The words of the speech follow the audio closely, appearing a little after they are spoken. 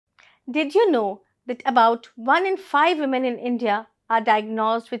Did you know that about 1 in 5 women in India are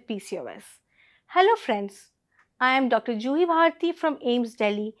diagnosed with PCOS? Hello friends, I am Dr. Juhi Bharti from AIIMS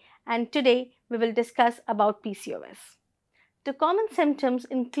Delhi, and today we will discuss about PCOS. The common symptoms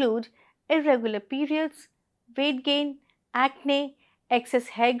include irregular periods, weight gain, acne, excess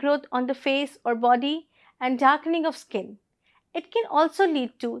hair growth on the face or body, and darkening of skin. It can also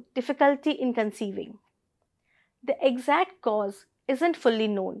lead to difficulty in conceiving. The exact cause isn't fully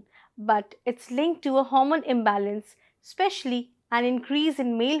known, but it's linked to a hormone imbalance, especially an increase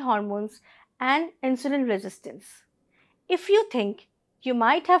in male hormones and insulin resistance. If you think you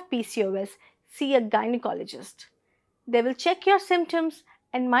might have PCOS, see a gynecologist. They will check your symptoms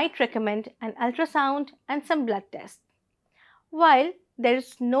and might recommend an ultrasound and some blood tests. While there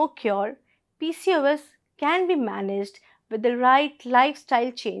is no cure, PCOS can be managed with the right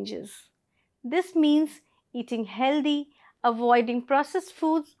lifestyle changes. This means eating healthy, avoiding processed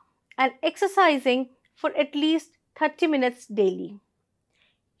foods, and exercising for at least 30 minutes daily.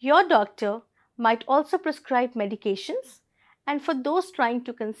 Your doctor might also prescribe medications, and for those trying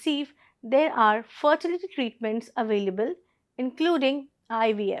to conceive, there are fertility treatments available, including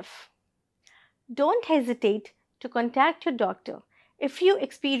IVF. Don't hesitate to contact your doctor if you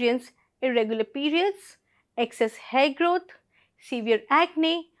experience irregular periods, excess hair growth, severe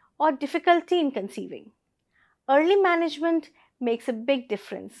acne, or difficulty in conceiving. Early management makes a big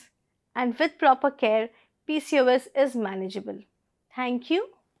difference, and with proper care, PCOS is manageable. Thank you.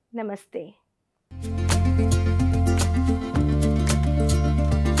 Namaste.